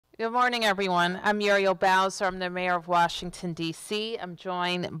Good morning, everyone. I'm Muriel Bowser. I'm the mayor of Washington, D.C. I'm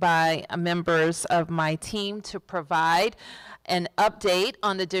joined by members of my team to provide an update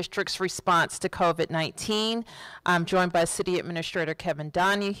on the district's response to COVID-19. I'm joined by City Administrator Kevin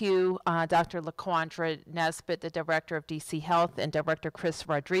Donahue, Dr. LaQuandra Nesbitt, the Director of DC Health, and Director Chris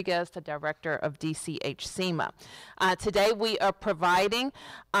Rodriguez, the Director of DCHCMA. Today we are providing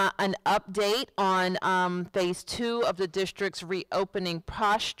an update on phase 2 of the district's reopening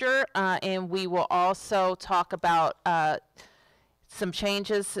posture, and we will also talk about some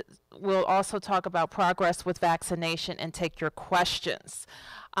changes. We'll also talk about progress with vaccination and take your questions.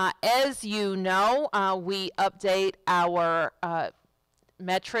 As you know, we update our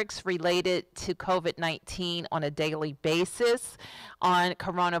metrics related to COVID-19 on a daily basis on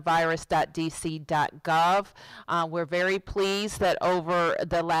coronavirus.dc.gov. We're very pleased that over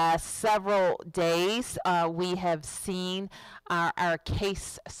the last several days, we have seen our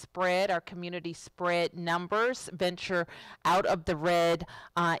case spread, our community spread numbers venture out of the red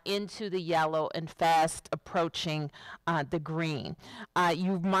into the yellow and fast approaching the green.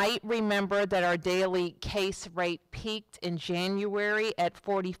 You might remember that our daily case rate peaked in January at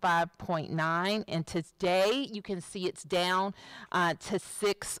 45.9, and today you can see it's down to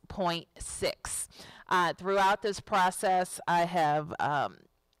 6.6. Throughout this process, I have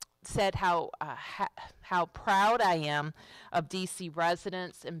said how proud I am of DC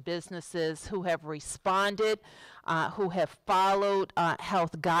residents and businesses who have responded, who have followed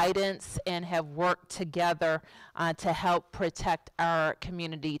health guidance and have worked together to help protect our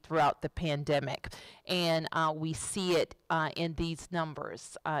community throughout the pandemic. And we see it in these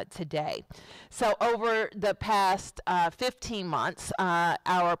numbers today. So over the past 15 months,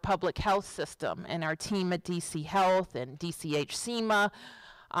 our public health system and our team at DC Health and DCHCMA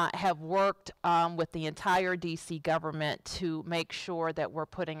have worked with the entire DC government to make sure that we're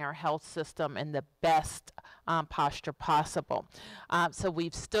putting our health system in the best posture possible. So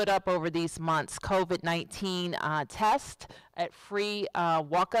we've stood up over these months COVID-19 tests at free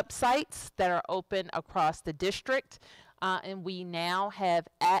walk-up sites that are open across the district. And we now have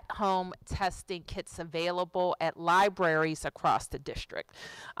at-home testing kits available at libraries across the district.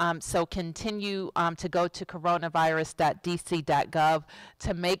 So continue to go to coronavirus.dc.gov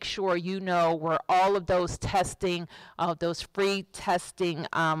to make sure you know where all of those testing, those free testing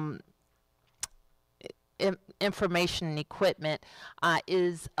information and equipment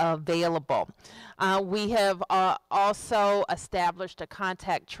is available. We have also established a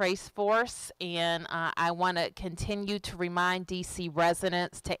contact trace force, and I want to continue to remind DC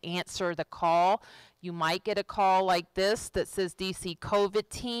residents to answer the call. You might get a call like this that says DC COVID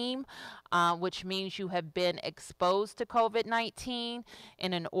team, which means you have been exposed to COVID-19,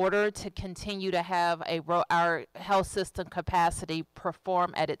 and in order to continue to have our health system capacity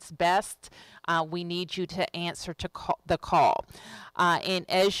perform at its best, we need you to answer to the call. And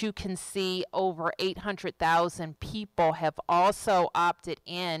as you can see, over 800,000 people have also opted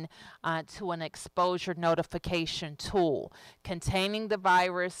in to an exposure notification tool. Containing the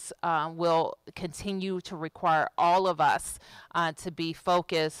virus will continue to require all of us to be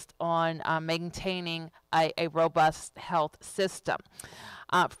focused on maintaining a robust health system.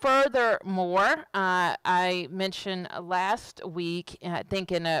 Furthermore, I mentioned last week, I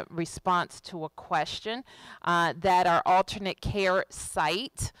think in a response to a question, that our alternate care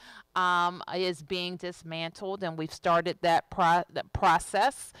site is being dismantled, and we've started that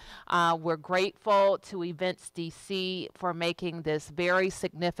process. We're grateful to Events DC for making this very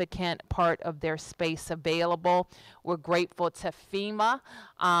significant part of their space available. We're grateful to FEMA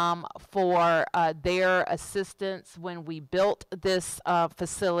for their assistance when we built this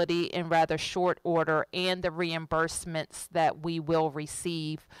facility in rather short order, and the reimbursements that we will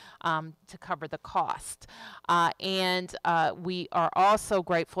receive to cover the cost. And we are also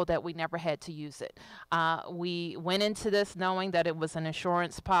grateful that we never had to use it. We went into this knowing that it was an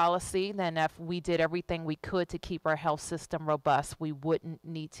insurance policy, then if we did everything we could to keep our health system robust, we wouldn't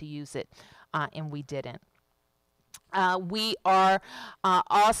need to use it, and we didn't. We are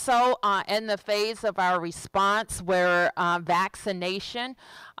also in the phase of our response where vaccination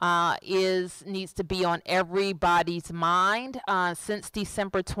needs to be on everybody's mind. Since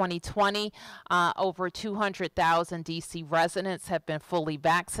December 2020, over 200,000 DC residents have been fully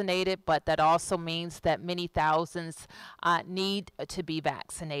vaccinated, but that also means that many thousands need to be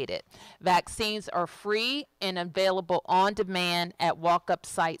vaccinated. Vaccines are free and available on demand at walk-up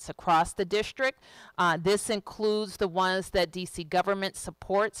sites across the district. This includes the ones that DC government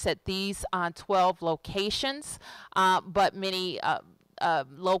supports at these 12 locations, but many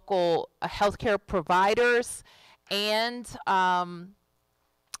local healthcare providers and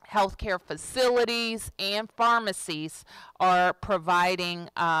healthcare facilities and pharmacies are providing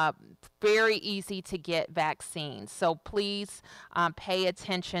very easy to get vaccines. So please pay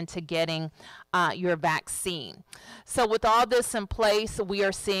attention to getting your vaccine. So with all this in place, we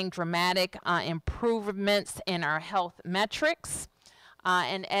are seeing dramatic improvements in our health metrics.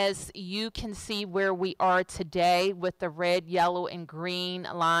 And as you can see where we are today with the red, yellow, and green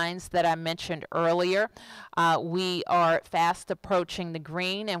lines that I mentioned earlier, we are fast approaching the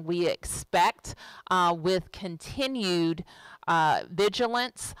green, and we expect with continued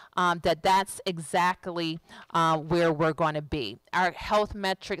vigilance that's exactly where we're going to be. Our health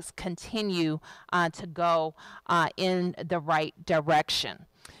metrics continue to go in the right direction.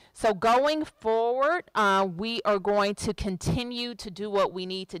 So going forward, we are going to continue to do what we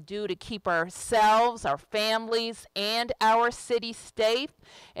need to do to keep ourselves, our families, and our city safe.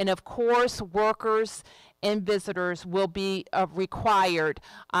 And of course, workers and visitors will be required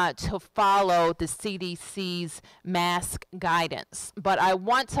to follow the CDC's mask guidance. But I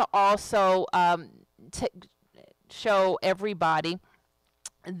want to also show everybody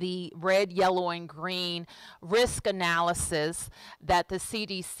the red, yellow, and green risk analysis that the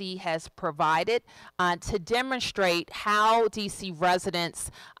CDC has provided to demonstrate how DC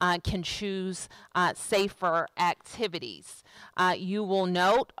residents can choose safer activities. You will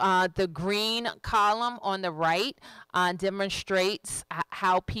note the green column on the right demonstrates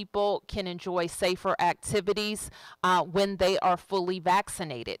how people can enjoy safer activities when they are fully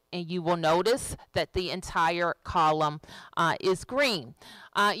vaccinated. And you will notice that the entire column is green.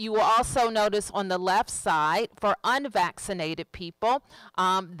 You will also notice on the left side, for unvaccinated people,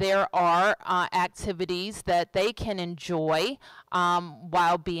 there are activities that they can enjoy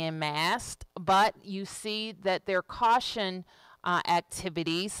while being masked, but you see that there are caution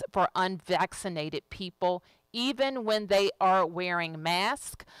activities for unvaccinated people even when they are wearing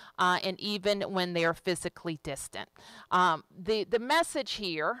masks and even when they are physically distant. The message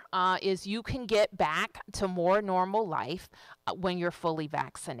here is you can get back to more normal life when you're fully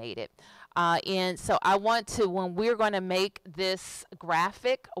vaccinated. And so I want to, when we're going to make this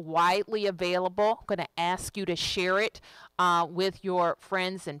graphic widely available, I'm going to ask you to share it with your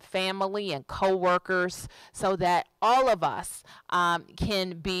friends and family and coworkers so that all of us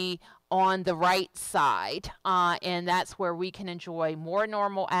can be on the right side, and that's where we can enjoy more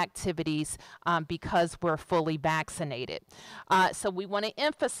normal activities because we're fully vaccinated. So we want to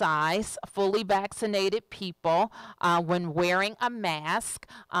emphasize fully vaccinated people when wearing a mask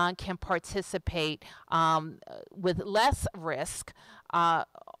can participate with less risk.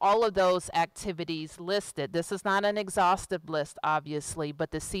 All of those activities listed. This is not an exhaustive list, obviously,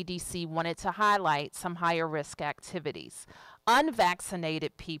 but the CDC wanted to highlight some higher risk activities.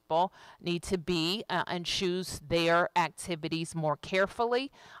 Unvaccinated people need to be and choose their activities more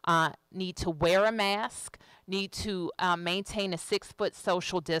carefully, need to wear a mask, need to maintain a 6-foot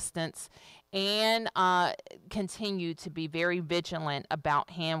social distance, and continue to be very vigilant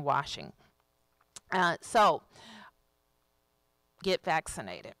about hand washing. So get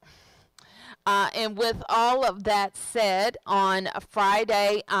vaccinated. And with all of that said, on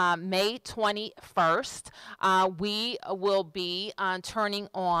Friday, May 21st, we will be turning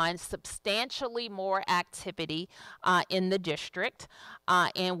on substantially more activity in the district.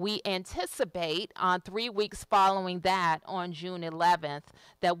 And we anticipate 3 weeks following that, on June 11th,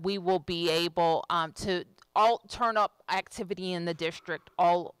 that we will be able to turn up activity in the district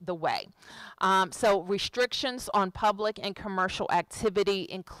all the way. So restrictions on public and commercial activity,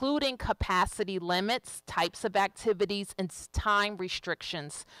 including capacity limits, types of activities, and time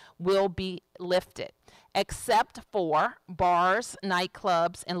restrictions will be lifted, except for bars,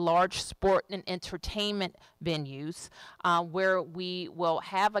 nightclubs, and large sport and entertainment venues where we will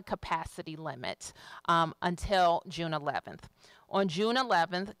have a capacity limit until June 11th. On June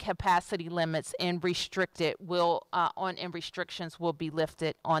 11th, capacity limits and restrictions will be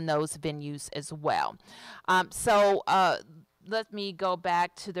lifted on those venues as well. So let me go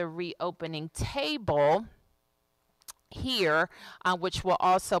back to the reopening table here, which we'll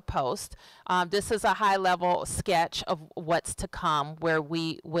also post. This is a high-level sketch of what's to come, where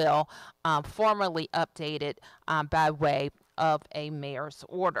we will formally update it by way of a mayor's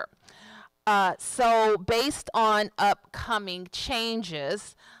order. So based on upcoming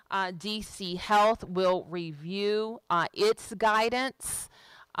changes, DC Health will review its guidance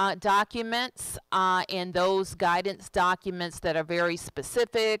documents, and those guidance documents that are very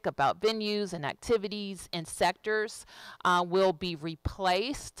specific about venues and activities and sectors will be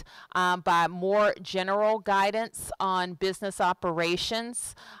replaced by more general guidance on business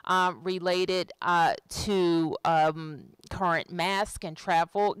operations related to current mask and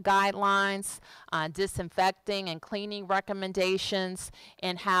travel guidelines, disinfecting and cleaning recommendations,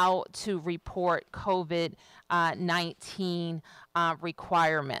 and how to report COVID-19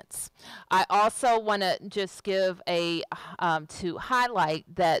 requirements. I also want to just give to highlight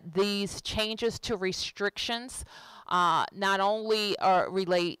that these changes to restrictions not only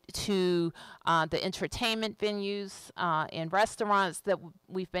relate to the entertainment venues and restaurants that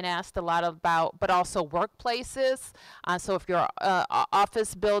we've been asked a lot about, but also workplaces. So if you're an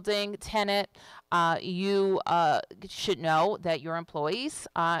office building tenant, you should know that your employees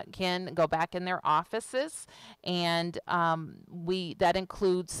can go back in their offices, and that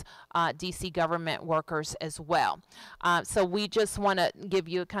includes DC government workers as well. So we just want to give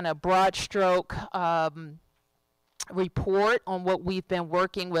you a kind of broad stroke report on what we've been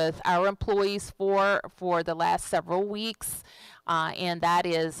working with our employees for the last several weeks. And that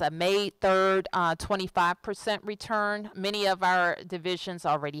is a May 3rd 25% return. Many of our divisions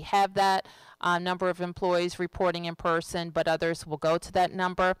already have that number of employees reporting in person, but others will go to that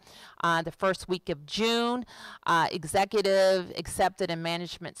number. The first week of June, executive, accepted, and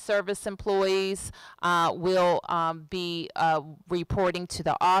management service employees will be reporting to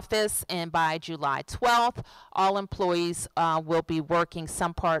the office, and by July 12th, all employees will be working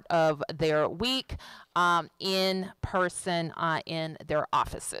some part of their week in person in their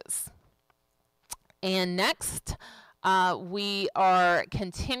offices. And next, we are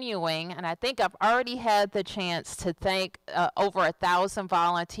continuing, and I think I've already had the chance to thank over 1,000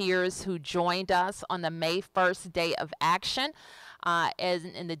 volunteers who joined us on the May 1st Day of Action as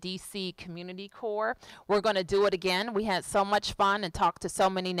in the DC Community Corps. We're going to do it again. We had so much fun and talked to so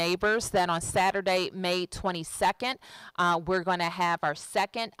many neighbors that on Saturday, May 22nd, we're going to have our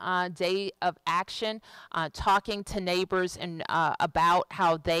second day of action, talking to neighbors and about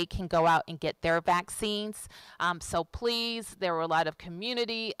how they can go out and get their vaccines. So please, there were a lot of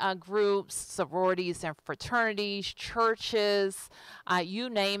community groups, sororities and fraternities, churches, you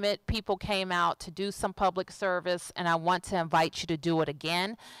name it. People came out to do some public service, and I want to invite you to do it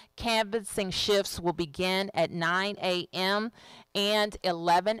again. Canvassing shifts will begin at 9 a.m. and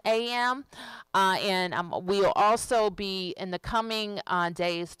 11 a.m. And we'll also be in the coming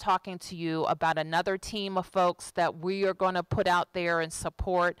days talking to you about another team of folks that we are going to put out there and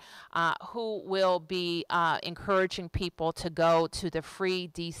support, who will be encouraging people to go to the free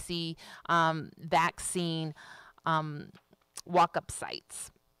DC vaccine walk-up sites.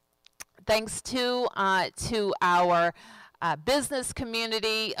 Thanks to our business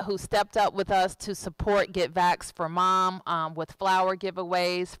community who stepped up with us to support Get Vax for Mom with flower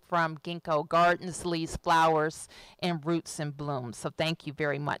giveaways from Ginkgo Gardens, Lee's Flowers, and Roots and Blooms. So thank you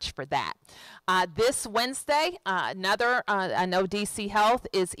very much for that. This Wednesday, I know DC Health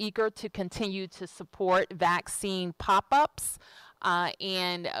is eager to continue to support vaccine pop-ups.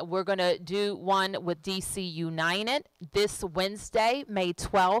 And we're going to do one with DC United this Wednesday, May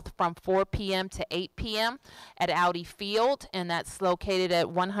 12th, from 4 p.m. to 8 p.m. at Audi Field, and that's located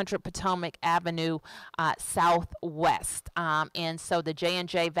at 100 Potomac Avenue Southwest. And so the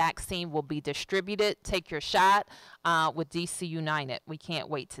J&J vaccine will be distributed. Take your shot with DC United. We can't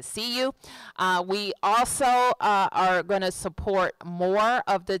wait to see you. We also are going to support more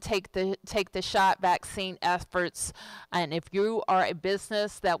of the Take the Shot vaccine efforts, and if you are a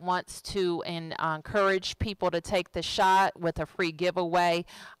business that wants to encourage people to take the shot with a free giveaway,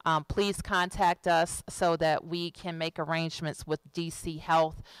 please contact us so that we can make arrangements with DC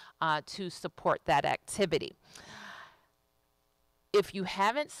Health to support that activity. If you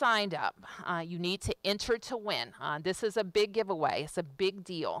haven't signed up, you need to enter to win. This is a big giveaway. It's a big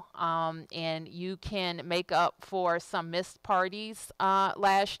deal. And you can make up for some missed parties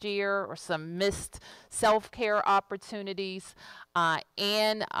last year or some missed self-care opportunities,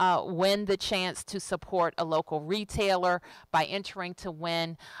 and win the chance to support a local retailer by entering to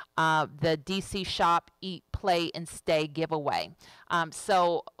win the DC Shop, Eat, Play, and Stay giveaway.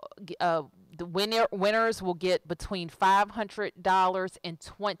 The winners will get between $500 and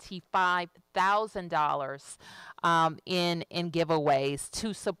 $25,000 in giveaways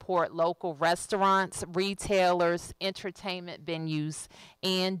to support local restaurants, retailers, entertainment venues,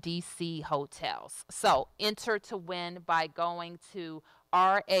 and DC hotels. So enter to win by going to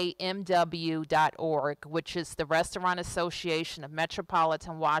ramw.org, which is the Restaurant Association of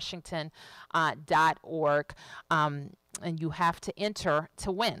Metropolitan Washington .org, and you have to enter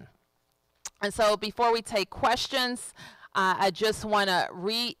to win. And so before we take questions, I just want to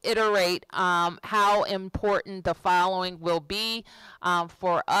reiterate how important the following will be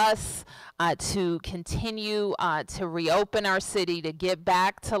for us to continue to reopen our city, to get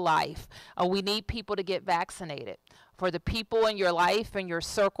back to life. We need people to get vaccinated. For the people in your life and your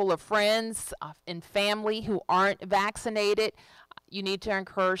circle of friends and family who aren't vaccinated, you need to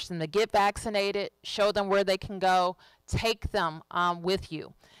encourage them to get vaccinated, show them where they can go, take them with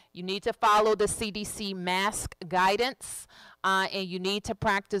you. You need to follow the CDC mask guidance, and you need to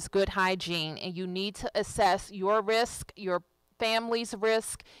practice good hygiene, and you need to assess your risk, your family's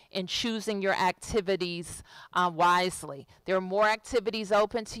risk, in choosing your activities wisely. There are more activities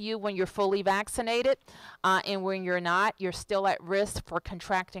open to you when you're fully vaccinated, and when you're not, you're still at risk for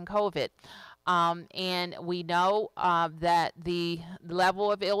contracting COVID. And we know that the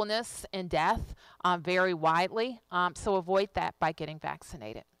level of illness and death vary widely, so avoid that by getting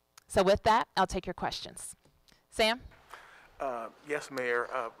vaccinated. So with that, I'll take your questions. Sam? Yes, Mayor.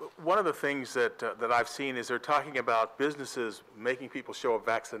 One of the things that I've seen is they're talking about businesses making people show a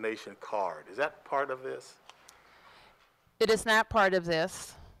vaccination card. Is that part of this? It is not part of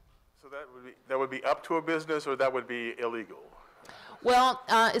this. So that would be up to a business, or that would be illegal? Well,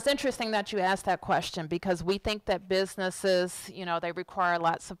 it's interesting that you asked that question, because we think that businesses, you know, they require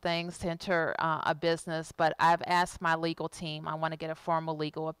lots of things to enter a business, but I've asked my legal team, I want to get a formal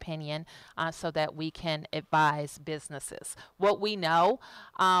legal opinion so that we can advise businesses. What we know,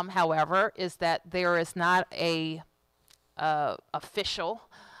 however, is that there is not a official,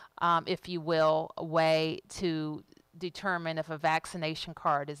 if you will, way to determine if a vaccination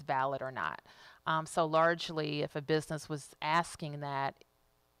card is valid or not. So largely, if a business was asking that,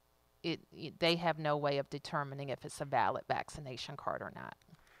 they have no way of determining if it's a valid vaccination card or not.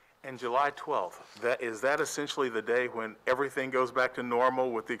 And July 12th, is that essentially the day when everything goes back to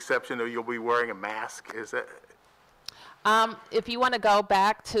normal, with the exception of you'll be wearing a mask? Is that? If you want to go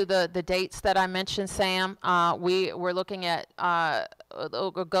back to the dates that I mentioned, Sam, we're looking at,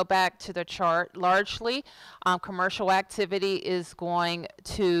 go back to the chart. Largely, commercial activity is going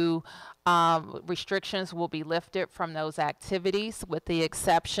to, restrictions will be lifted from those activities, with the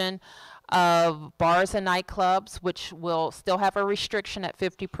exception of bars and nightclubs, which will still have a restriction at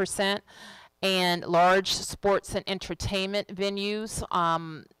 50%, and large sports and entertainment venues.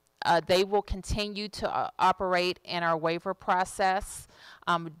 They will continue to operate in our waiver process.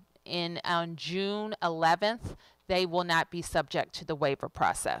 On June 11th, they will not be subject to the waiver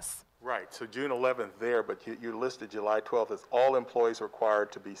process. Right, so June 11th there, but you listed July 12th as all employees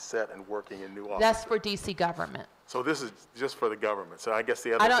required to be set and working in new offices. That's for DC government. So this is just for the government. So I guess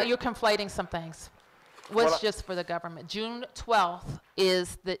the other you're conflating some things. What's just for the government? June 12th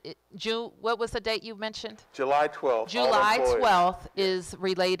is what was the date you mentioned? July 12th. July 12th is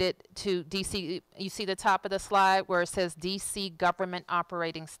related to DC. You see the top of the slide where it says DC government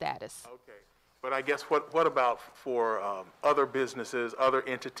operating status. Okay. But I guess what about for other businesses, other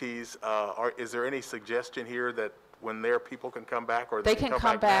entities? Is there any suggestion here that when their people can come back, or they can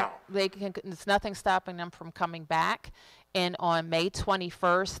come back now? They can. There's nothing stopping them from coming back. And on May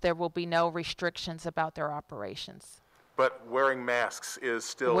 21st, there will be no restrictions about their operations. But wearing masks is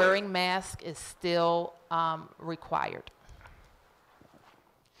still required.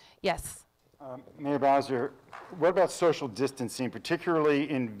 Yes. Mayor Bowser, what about social distancing, particularly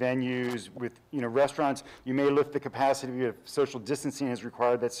in venues with, restaurants? You may lift the capacity if social distancing is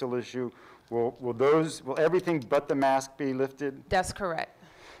required. That's still an issue. Will everything but the mask be lifted? That's correct.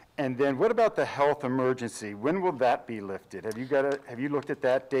 And then what about the health emergency? When will that be lifted? Have you looked at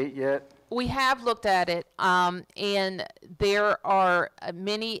that date yet? We have looked at it, and there are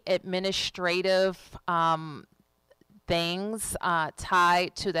many administrative things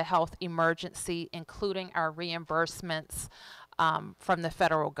tied to the health emergency, including our reimbursements from the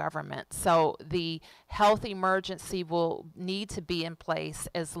federal government. So the health emergency will need to be in place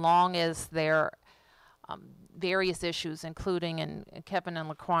as long as there are various issues, including, and Kevin and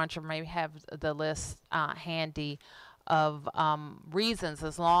LaQuandra may have the list handy, of reasons.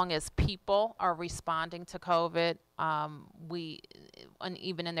 As long as people are responding to COVID, and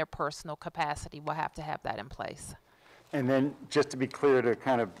even in their personal capacity, will have to have that in place. And then, just to be clear, to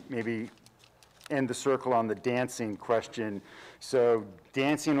kind of maybe end the circle on the dancing question. So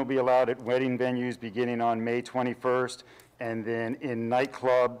dancing will be allowed at wedding venues beginning on May 21st, and then in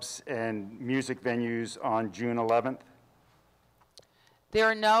nightclubs and music venues on June 11th? There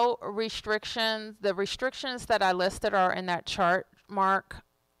are no restrictions. The restrictions that I listed are in that chart, Mark.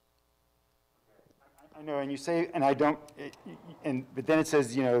 I know, and you say, and I don't, but then it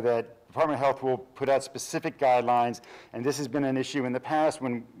says, that Department of Health will put out specific guidelines, and this has been an issue in the past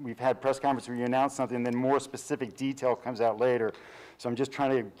when we've had press conferences where you announce something and then more specific detail comes out later. So I'm just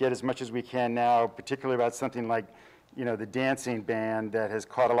trying to get as much as we can now, particularly about something like, the dancing ban that has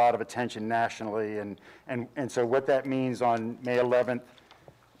caught a lot of attention nationally, and so what that means on May 11th,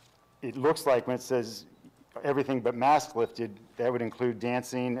 it looks like when it says everything but mask lifted. That would include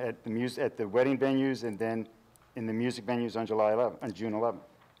dancing at the wedding venues and then in the music venues on June 11th.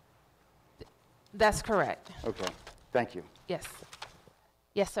 That's correct. Okay, thank you. Yes.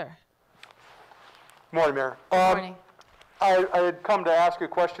 Yes, sir. Morning, Mayor. Good morning. I had come to ask a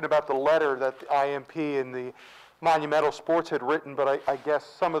question about the letter that the IMP and the Monumental Sports had written, but I guess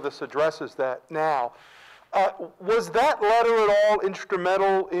some of this addresses that now. Was that letter at all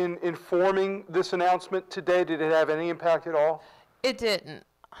instrumental in informing this announcement today? Did it have any impact at all? It didn't.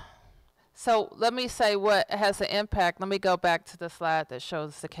 So let me say what has an impact. Let me go back to the slide that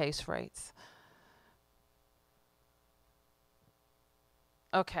shows the case rates.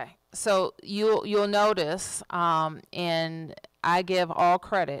 Okay, so you'll notice, and I give all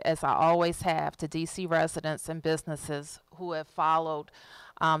credit, as I always have, to DC residents and businesses who have followed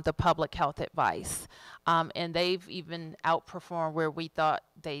the public health advice, and they've even outperformed where we thought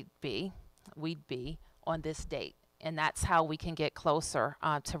we'd be on this date, and that's how we can get closer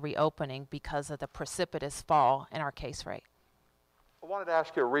to reopening because of the precipitous fall in our case rate. I wanted to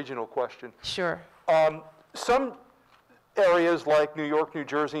ask you a regional question. Sure. Some areas like New York, New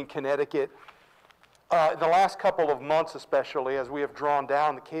Jersey, and Connecticut, the last couple of months especially, as we have drawn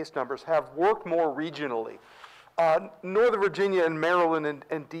down the case numbers, have worked more regionally. Northern Virginia and Maryland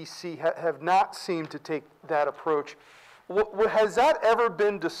and DC have not seemed to take that approach. Has that ever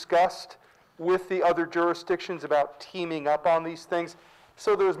been discussed with the other jurisdictions about teaming up on these things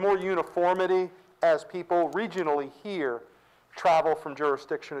so there's more uniformity as people regionally here travel from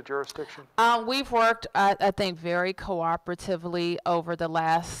jurisdiction to jurisdiction? We've worked, I think, very cooperatively over the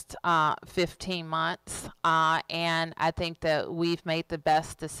last 15 months, and I think that we've made the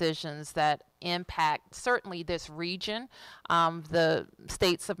best decisions that impact certainly this region. The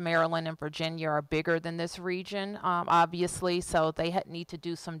states of Maryland and Virginia are bigger than this region, obviously, so they need to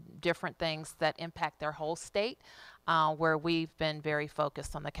do some different things that impact their whole state, where we've been very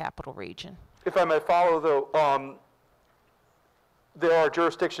focused on the capital region. If I may follow, though, there are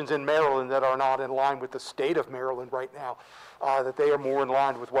jurisdictions in Maryland that are not in line with the state of Maryland right now, that they are more in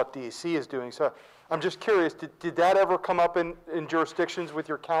line with what DC is doing. So I'm just curious, did that ever come up in jurisdictions with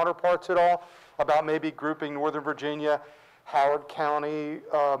your counterparts at all, about maybe grouping Northern Virginia, Howard County,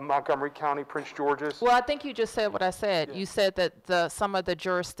 Montgomery County, Prince George's? Well, I think you just said what I said. Yeah. You said that some of the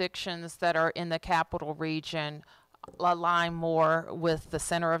jurisdictions that are in the capital region align more with the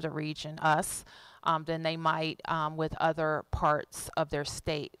center of the region, us, than they might with other parts of their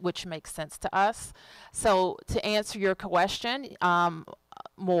state, which makes sense to us. So to answer your question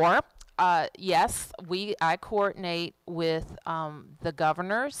yes, I coordinate with the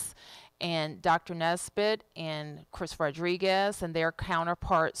governors and Dr. Nesbitt and Chris Rodriguez, and their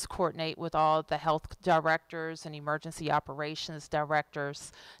counterparts coordinate with all the health directors and emergency operations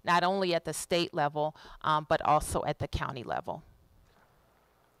directors, not only at the state level, but also at the county level.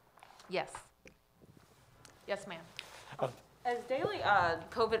 Yes. Yes, ma'am. As daily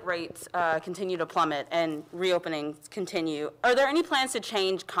COVID rates continue to plummet and reopenings continue, are there any plans to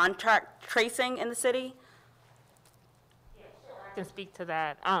change contact tracing in the city? I can speak to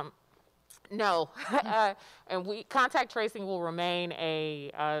that. No, and contact tracing will remain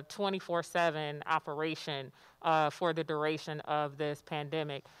a 24/7 operation for the duration of this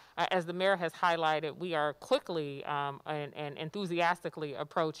pandemic. As the mayor has highlighted, we are quickly and enthusiastically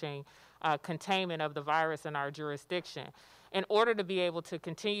approaching containment of the virus in our jurisdiction. In order to be able to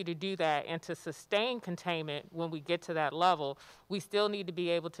continue to do that and to sustain containment when we get to that level, we still need to be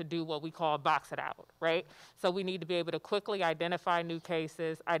able to do what we call box it out, right? So we need to be able to quickly identify new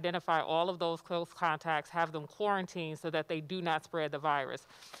cases, identify all of those close contacts, have them quarantined so that they do not spread the virus.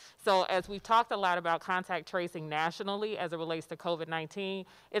 So as we've talked a lot about contact tracing nationally as it relates to COVID-19,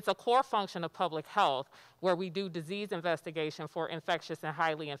 it's a core function of public health where we do disease investigation for infectious and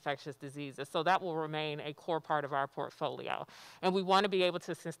highly infectious diseases. So that will remain a core part of our portfolio. And we want to be able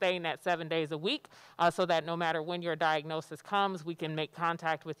to sustain that 7 days a week so that no matter when your diagnosis comes, we can make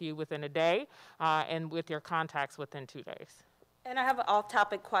contact with you within a day and with your contacts within 2 days. And I have an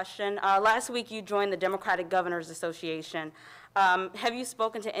off-topic question. Last week you joined the Democratic Governors Association. Have you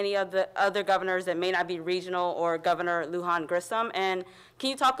spoken to any of the other governors that may not be regional or Governor Lujan Grisham? And can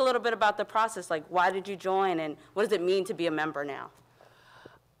you talk a little bit about the process? Like, why did you join and what does it mean to be a member now?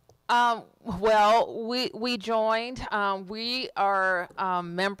 Well, we joined. We are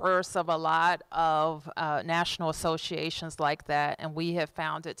members of a lot of national associations like that, and we have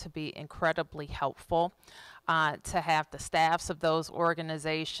found it to be incredibly helpful to have the staffs of those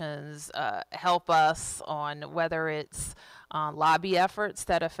organizations help us on whether it's lobby efforts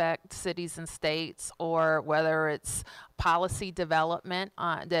that affect cities and states, or whether it's policy development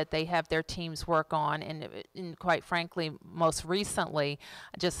that they have their teams work on, and quite frankly, most recently,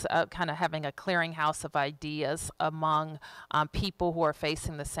 just kind of having a clearinghouse of ideas among people who are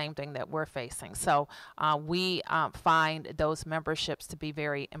facing the same thing that we're facing. So we find those memberships to be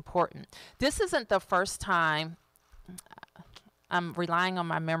very important. This isn't the first time. I'm relying on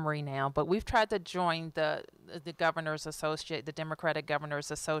my memory now, but we've tried to join the Governors Association, the Democratic Governors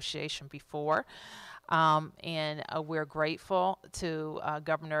Association before. And we're grateful to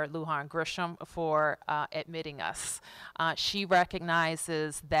Governor Lujan Grisham for admitting us. She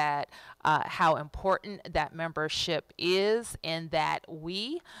recognizes that how important that membership is, and that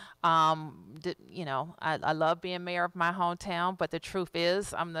we, you know, I love being mayor of my hometown, but the truth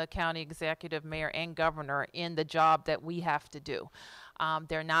is I'm the county executive, mayor, and governor in the job that we have to do.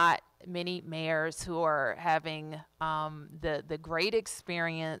 There are not many mayors who are having the great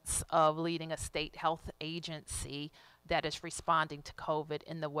experience of leading a state health agency that is responding to COVID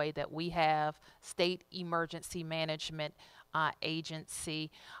in the way that we have, state emergency management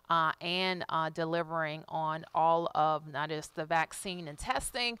agency, and delivering on all of not just the vaccine and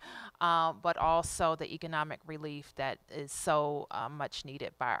testing, but also the economic relief that is so much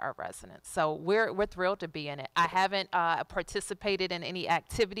needed by our residents. So we're thrilled to be in it. I haven't participated in any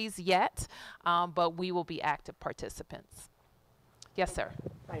activities yet, but we will be active participants. Yes, sir.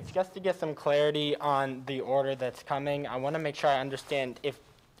 Thanks. Just to get some clarity on the order that's coming, I want to make sure I understand if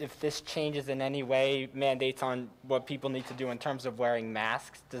this changes in any way mandates on what people need to do in terms of wearing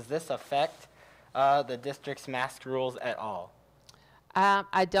masks. Does this affect the district's mask rules at all?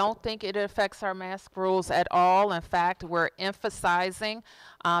 I don't think it affects our mask rules at all. In fact, we're emphasizing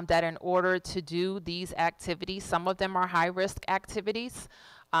that in order to do these activities, some of them are high-risk activities.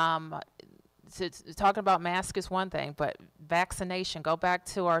 Talking about mask is one thing, but vaccination, go back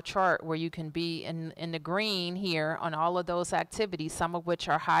to our chart where you can be in the green here on all of those activities, some of which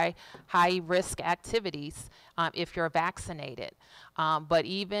are high risk activities if you're vaccinated. But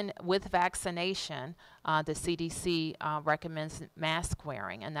even with vaccination, the CDC recommends mask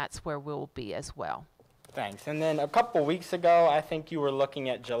wearing, and that's where we'll be as well. Thanks. And then a couple weeks ago, I think you were looking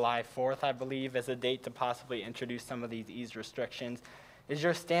at July 4th, I believe, as a date to possibly introduce some of these ease restrictions. Is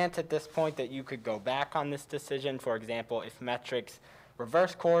your stance at this point that you could go back on this decision, for example, if metrics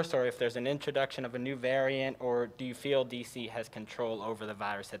reverse course or if there's an introduction of a new variant, or do you feel DC has control over the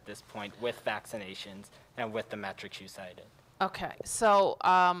virus at this point with vaccinations and with the metrics you cited? Okay, so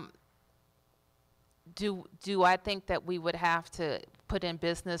do I think that we would have to put in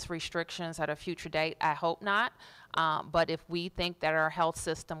business restrictions at a future date? I hope not. But if we think that our health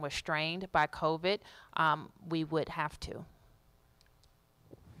system was strained by COVID, we would have to.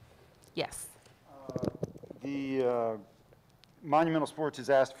 Yes. The Monumental Sports has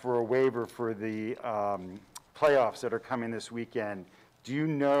asked for a waiver for the playoffs that are coming this weekend. Do you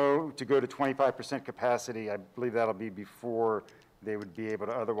know, to go to 25% capacity, I believe that'll be before they would be able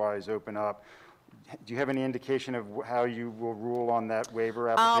to otherwise open up. Do you have any indication of how you will rule on that waiver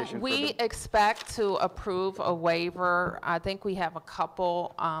application? We expect to approve a waiver. I think we have a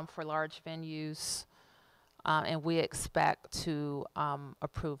couple for large venues. And we expect to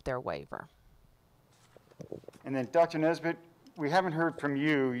approve their waiver. And then, Dr. Nesbitt, we haven't heard from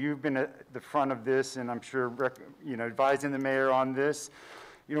you. You've been at the front of this, and I'm sure, advising the mayor on this.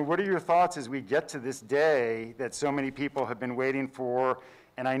 What are your thoughts as we get to this day that so many people have been waiting for?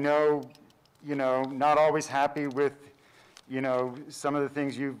 And I know, not always happy with, some of the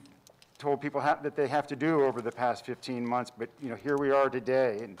things you've told people that they have to do over the past 15 months. But, here we are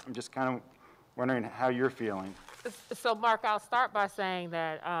today, and I'm just kind of wondering how you're feeling. So, Mark, I'll start by saying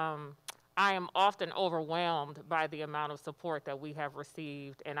that I am often overwhelmed by the amount of support that we have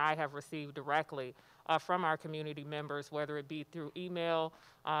received, and I have received directly from our community members, whether it be through email,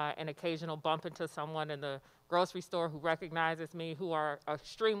 an occasional bump into someone in the grocery store who recognizes me, who are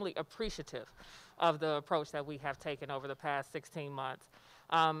extremely appreciative of the approach that we have taken over the past 16 months.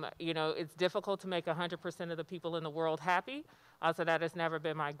 It's difficult to make 100% of the people in the world happy. So that has never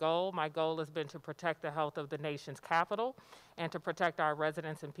been my goal. My goal has been to protect the health of the nation's capital and to protect our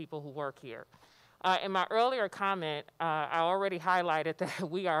residents and people who work here. In my earlier comment, I already highlighted that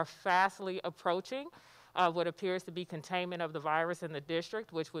we are fastly approaching what appears to be containment of the virus in the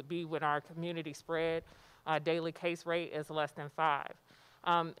district, which would be when our community spread daily case rate is less than 5.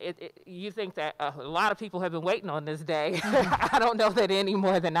 You think that a lot of people have been waiting on this day. I don't know that any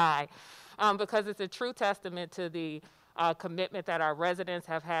more than I, because it's a true testament to the commitment that our residents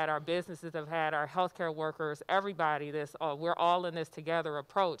have had, our businesses have had, our healthcare workers, everybody. We're all in this together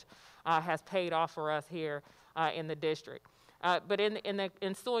approach has paid off for us here in the district. But in the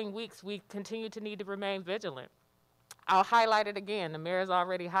ensuing weeks, we continue to need to remain vigilant. I'll highlight it again. The mayor's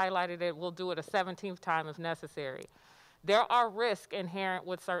already highlighted it. We'll do it a 17th time if necessary. There are risks inherent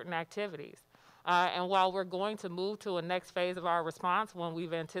with certain activities. And while we're going to move to a next phase of our response, one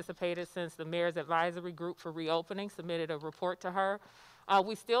we've anticipated since the Mayor's Advisory Group for Reopening submitted a report to her,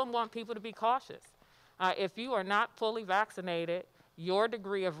 we still want people to be cautious. If you are not fully vaccinated, your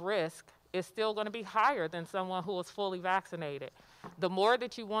degree of risk is still going to be higher than someone who is fully vaccinated. The more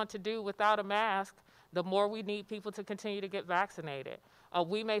that you want to do without a mask, the more we need people to continue to get vaccinated.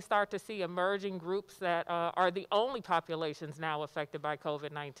 We may start to see emerging groups that are the only populations now affected by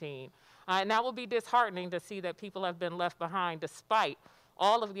COVID-19. And that will be disheartening to see that people have been left behind despite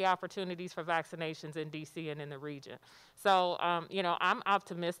all of the opportunities for vaccinations in DC and in the region. So, I'm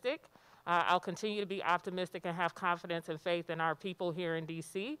optimistic. I'll continue to be optimistic and have confidence and faith in our people here in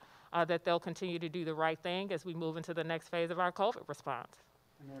DC that they'll continue to do the right thing as we move into the next phase of our COVID response.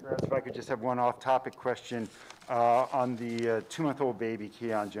 If I could just have one off-topic question on the 2-month-old baby,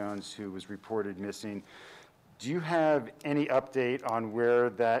 Keon Jones, who was reported missing. Do you have any update on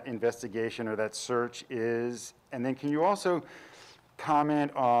where that investigation or that search is? And then can you also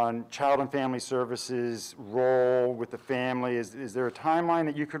comment on Child and Family Services' role with the family? Is there a timeline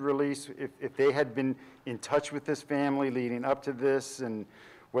that you could release if they had been in touch with this family leading up to this, and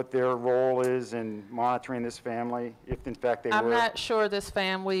what their role is in monitoring this family, if in fact they were? I'm not sure this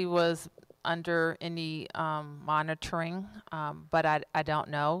family was under any monitoring, but I don't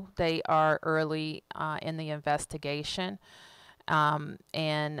know. They are early in the investigation,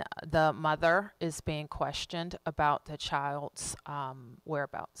 and the mother is being questioned about the child's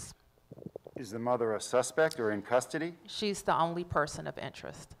whereabouts. Is the mother a suspect or in custody? She's the only person of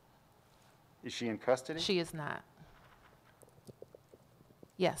interest. Is she in custody? She is not.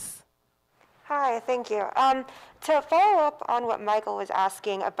 Yes. Hi, thank you. To follow up on what Michael was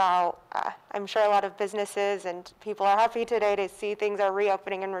asking about, I'm sure a lot of businesses and people are happy today to see things are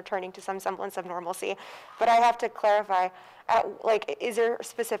reopening and returning to some semblance of normalcy. But I have to clarify, is there a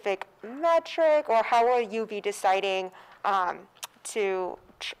specific metric, or how will you be deciding to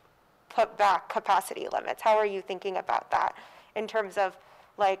put back capacity limits? How are you thinking about that in terms of,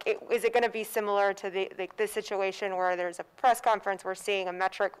 is it going to be similar to the situation where there's a press conference, we're seeing a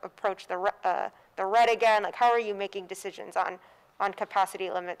metric approach the red again? How are you making decisions on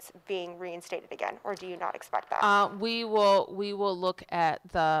capacity limits being reinstated again, or do you not expect that? We will look at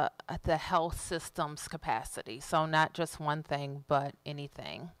the health system's capacity. So not just one thing, but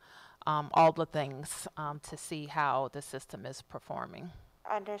anything, all the things, to see how the system is performing.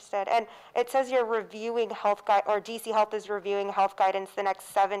 Understood. And it says you're reviewing health guide, or DC Health is reviewing health guidance the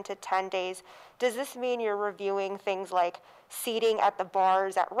next 7 to 10 days. Does this mean you're reviewing things like seating at the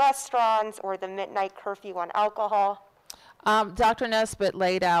bars at restaurants, or the midnight curfew on alcohol? Dr. Nesbitt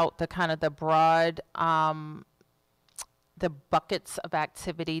laid out the broad, the buckets of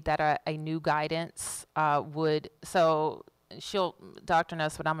activity that a new guidance would. So Dr.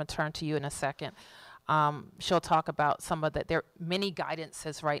 Nesbitt, I'm going to turn to you in a second. She'll talk about some of there are many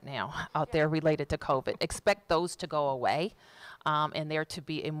guidances right now out there related to COVID. Expect those to go away, and there to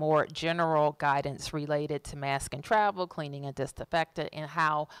be a more general guidance related to mask and travel, cleaning and disinfectant, and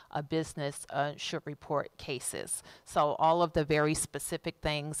how a business should report cases. So all of the very specific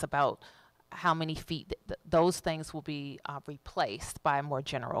things about how many feet, those things will be replaced by more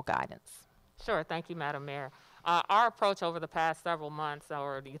general guidance. Sure, thank you, Madam Mayor. Our approach over the past several months,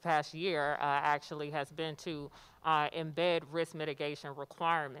 or the past year, actually has been to embed risk mitigation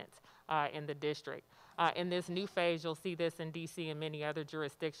requirements in the district. In this new phase, you'll see this in DC and many other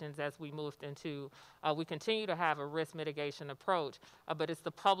jurisdictions as we moved into, we continue to have a risk mitigation approach, but it's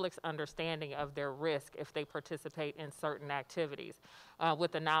the public's understanding of their risk if they participate in certain activities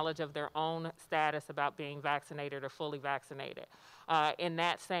with the knowledge of their own status about being vaccinated or fully vaccinated. In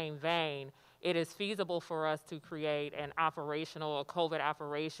that same vein, it is feasible for us to create an operational or COVID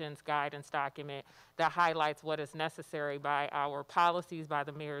operations guidance document that highlights what is necessary by our policies, by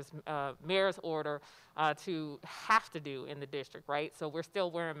the mayor's order to have to do in the district, right? So we're still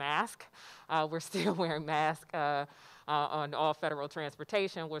wearing masks. We're still wearing masks on all federal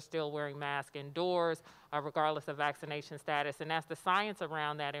transportation. We're still wearing masks indoors, regardless of vaccination status. And as the science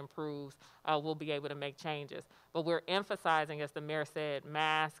around that improves, we'll be able to make changes. But we're emphasizing, as the mayor said,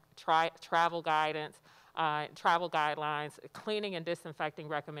 mask, travel guidance, travel guidelines, cleaning and disinfecting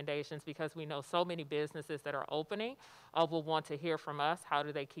recommendations, because we know so many businesses that are opening will want to hear from us. How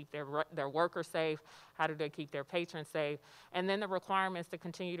do they keep their workers safe? How do they keep their patrons safe? And then the requirements to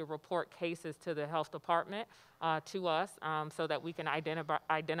continue to report cases to the health department, to us, so that we can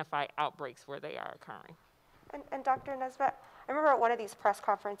identify outbreaks where they are occurring. And Dr. Nesbitt, I remember at one of these press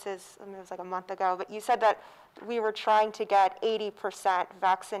conferences, it was like a month ago, but you said that we were trying to get 80%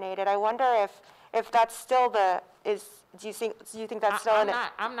 vaccinated. I wonder if that's still do you think that's still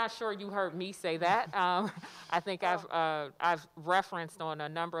I'm not sure you heard me say that. I think I've referenced on a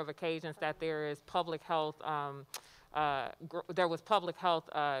number of occasions that there is public health, there was public health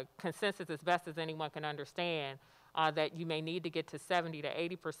consensus as best as anyone can understand that you may need to get to 70 to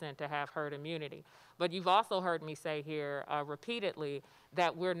 80% to have herd immunity. But you've also heard me say here repeatedly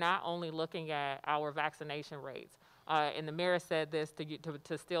that we're not only looking at our vaccination rates. And the mayor said this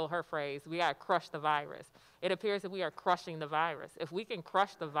to steal her phrase, we got to crush the virus. It appears that we are crushing the virus. If we can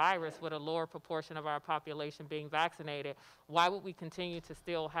crush the virus with a lower proportion of our population being vaccinated, why would we continue to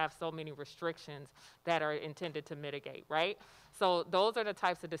still have so many restrictions that are intended to mitigate, right? So those are the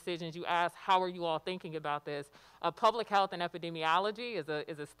types of decisions you ask, how are you all thinking about this? Public health and epidemiology is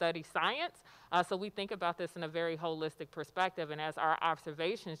a study science, so we think about this in a very holistic perspective, and as our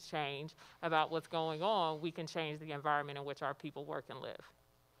observations change about what's going on, we can change the environment in which our people work and live.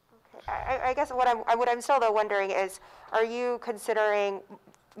 Okay. I guess what I'm still though wondering is, are you considering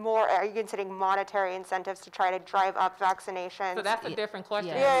monetary incentives to try to drive up vaccinations? So that's a different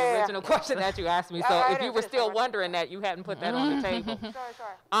question than Yeah. the original question that you asked me. So if you were still wondering that, you hadn't put that on the table.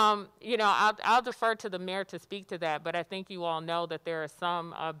 Sure. You know, I'll defer to the mayor to speak to that, but I think you all know that there are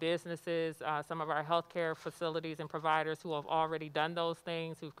some businesses, some of our healthcare facilities and providers who have already done those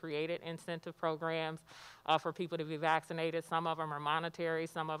things, who've created incentive programs for people to be vaccinated. Some of them are monetary,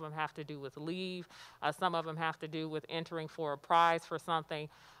 some of them have to do with leave, some of them have to do with entering for a prize for something.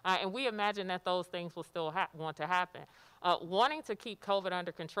 And we imagine that those things will still want to happen. Wanting to keep COVID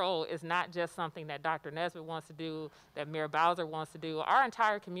under control is not just something that Dr. Nesbitt wants to do, that Mayor Bowser wants to do. Our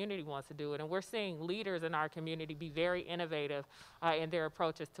entire community wants to do it, and we're seeing leaders in our community be very innovative in their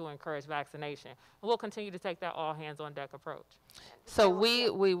approaches to encourage vaccination. And we'll continue to take that all hands on deck approach. So we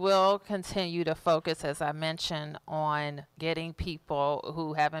will continue to focus, as I mentioned, on getting people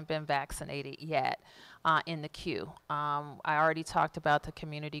who haven't been vaccinated yet in the queue. I already talked about the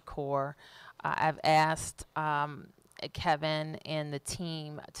community core. I've asked Kevin and the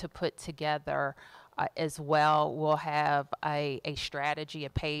team to put together as well. We'll have a strategy, a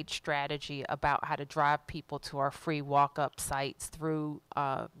paid strategy about how to drive people to our free walk-up sites through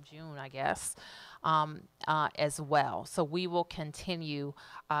June, I guess, as well. So we will continue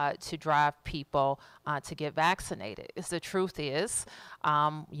to drive people to get vaccinated. The truth is,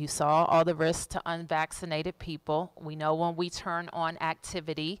 you saw all the risks to unvaccinated people. We know when we turn on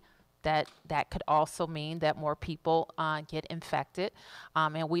activity, that could also mean that more people get infected,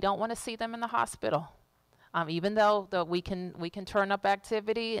 and we don't want to see them in the hospital. Even though we can turn up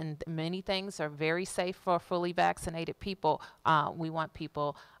activity and many things are very safe for fully vaccinated people, we want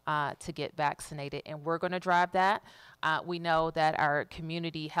people to get vaccinated, and we're going to drive that. We know that our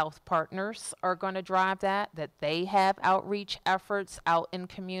community health partners are going to drive that they have outreach efforts out in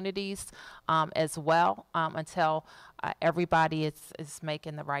communities as well until everybody is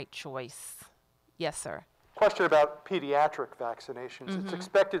making the right choice. Yes, sir. Question about pediatric vaccinations. It's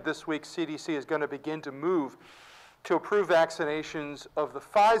expected this week CDC is going to begin to move to approve vaccinations of the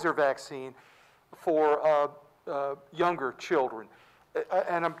Pfizer vaccine for younger children.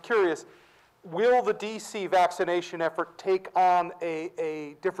 And I'm curious, will the DC vaccination effort take on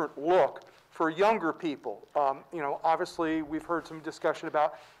a different look for younger people? You know, obviously we've heard some discussion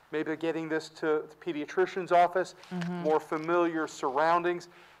about maybe getting this to the pediatrician's office, more familiar surroundings.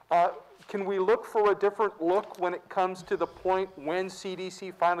 Can we look for a different look when it comes to the point when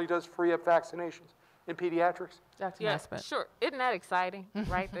CDC finally does free up vaccinations in pediatrics? Dr. Yeah, Nesbitt. sure. Isn't that exciting,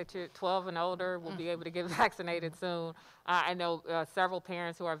 right? That you're 12 and older will be able to get vaccinated soon. I know several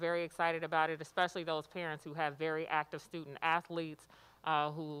parents who are very excited about it, especially those parents who have very active student athletes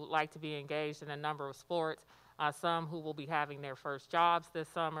who like to be engaged in a number of sports. Some who will be having their first jobs this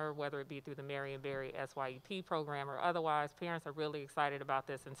summer, whether it be through the Marion Barry SYEP program or otherwise. Parents are really excited about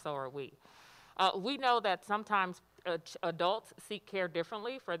this, and so are we. We know that sometimes adults seek care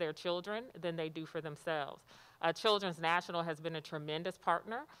differently for their children than they do for themselves. Children's National has been a tremendous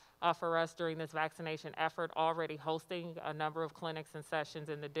partner for us during this vaccination effort, already hosting a number of clinics and sessions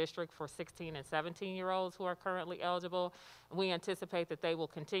in the district for 16 and 17-year-olds who are currently eligible. We anticipate that they will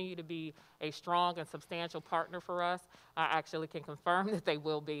continue to be a strong and substantial partner for us. I actually can confirm that they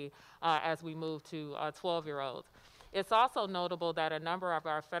will be as we move to 12-year-olds. It's also notable that a number of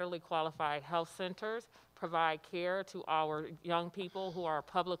our federally qualified health centers provide care to our young people who are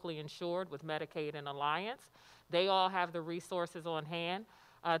publicly insured with Medicaid and Alliance. They all have the resources on hand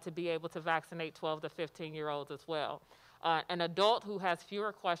to be able to vaccinate 12 to 15-year-olds as well. An adult who has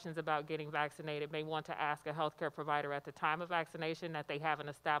fewer questions about getting vaccinated may want to ask a healthcare provider at the time of vaccination that they have an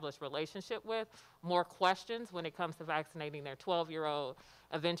established relationship with more questions when it comes to vaccinating their 12-year-old,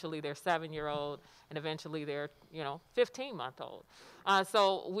 eventually their 7-year-old, and eventually their 15-month-old.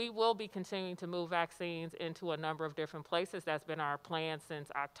 So we will be continuing to move vaccines into a number of different places. That's been our plan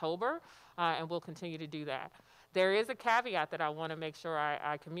since October, and we'll continue to do that. There is a caveat that I want to make sure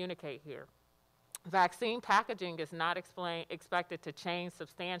I communicate here. Vaccine packaging is not expected to change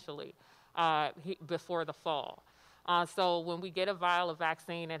substantially before the fall. So when we get a vial of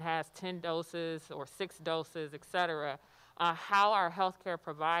vaccine that has 10 doses or 6 doses, et cetera, how our healthcare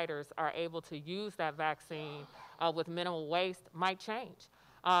providers are able to use that vaccine with minimal waste might change.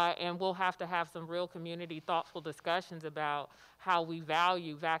 And we'll have to have some real community thoughtful discussions about how we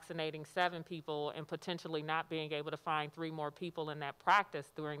value vaccinating 7 people and potentially not being able to find 3 more people in that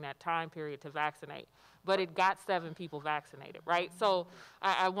practice during that time period to vaccinate. But it got 7 people vaccinated, right? So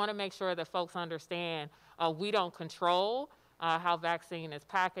I want to make sure that folks understand we don't control how vaccine is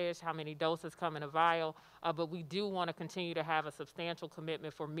packaged, how many doses come in a vial, but we do want to continue to have a substantial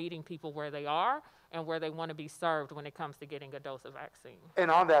commitment for meeting people where they are and where they want to be served when it comes to getting a dose of vaccine.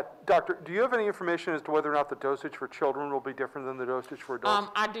 And on that, Doctor, do you have any information as to whether or not the dosage for children will be different than the dosage for adults?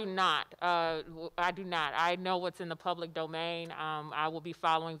 I do not. I do not. I know what's in the public domain. I will be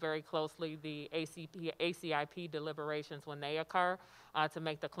following very closely the ACIP deliberations when they occur to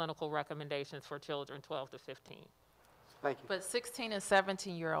make the clinical recommendations for children 12 to 15. Thank you. But 16 and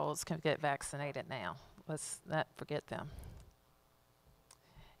 17-year-olds can get vaccinated now. Let's not forget them.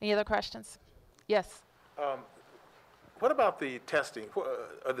 Any other questions? Yes. What about the testing?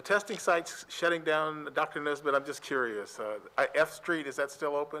 Are the testing sites shutting down, Dr. Nesbitt? I'm just curious. F Street, is that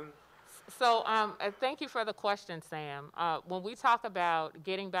still open? So thank you for the question, Sam. When we talk about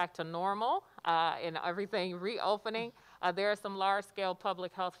getting back to normal and everything reopening, there are some large-scale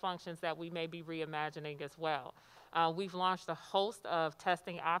public health functions that we may be reimagining as well. We've launched a host of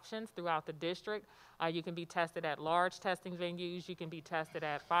testing options throughout the district. You can be tested at large testing venues. You can be tested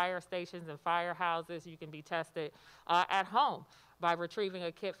at fire stations and firehouses. You can be tested at home by retrieving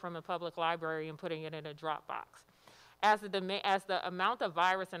a kit from a public library and putting it in a drop box. As the amount of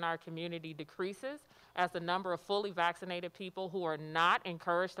virus in our community decreases, as the number of fully vaccinated people who are not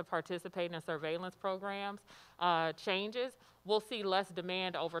encouraged to participate in surveillance programs changes, we'll see less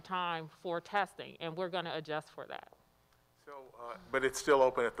demand over time for testing, and we're going to adjust for that. So, but it's still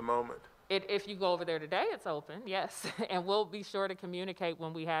open at the moment? If you go over there today, it's open, yes. And we'll be sure to communicate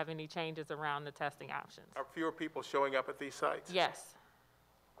when we have any changes around the testing options. Are fewer people showing up at these sites? Yes.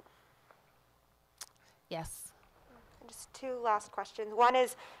 Yes. Just 2 last questions. One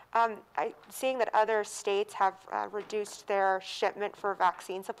is, seeing that other states have reduced their shipment for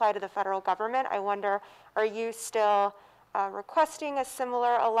vaccine supply to the federal government, I wonder, are you still requesting a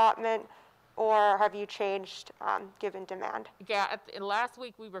similar allotment, or have you changed given demand? Yeah, last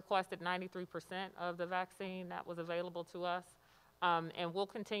week we requested 93% of the vaccine that was available to us, and we'll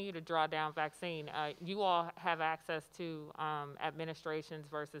continue to draw down vaccine. You all have access to administrations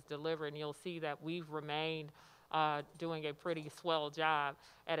versus delivery, and you'll see that we've remained doing a pretty swell job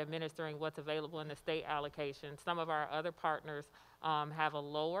at administering what's available in the state allocation. Some of our other partners have a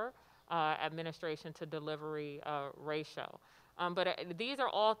lower administration to delivery ratio. But these are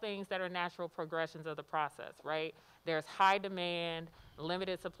all things that are natural progressions of the process, right? There's high demand,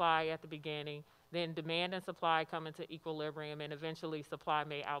 limited supply at the beginning, then demand and supply come into equilibrium, and eventually supply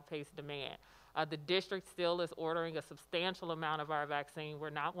may outpace demand. The district still is ordering a substantial amount of our vaccine.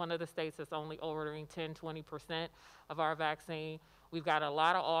 We're not one of the states that's only ordering 10, 20% of our vaccine. We've got a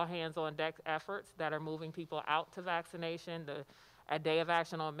lot of all hands on deck efforts that are moving people out to vaccination. A day of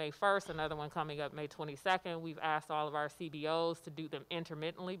action on May 1st, another one coming up May 22nd. We've asked all of our CBOs to do them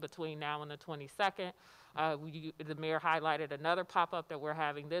intermittently between now and the 22nd. The mayor highlighted another pop-up that we're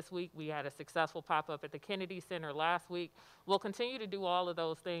having this week. We had a successful pop-up at the Kennedy Center last week. We'll continue to do all of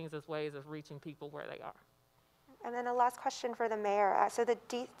those things as ways of reaching people where they are. And then a last question for the mayor. So the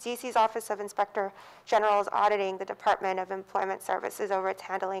DC's Office of Inspector General is auditing the Department of Employment Services over its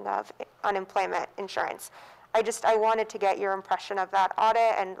handling of unemployment insurance. I wanted to get your impression of that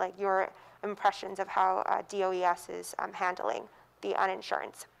audit and like your impressions of how DOES is handling the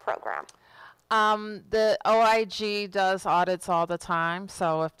uninsurance program. The OIG does audits all the time,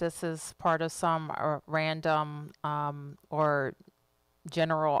 so if this is part of some random or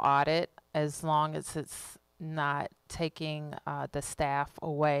general audit, as long as it's not taking the staff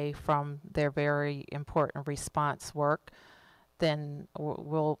away from their very important response work, then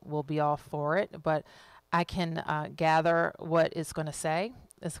we'll be all for it. But I can gather what it's going to say.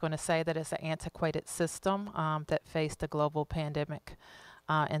 is going to say that it's an antiquated system that faced a global pandemic,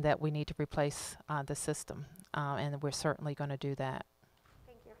 and that we need to replace the system, and we're certainly going to do that.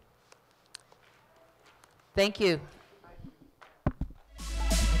 Thank you.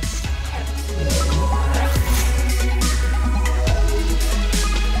 Thank you.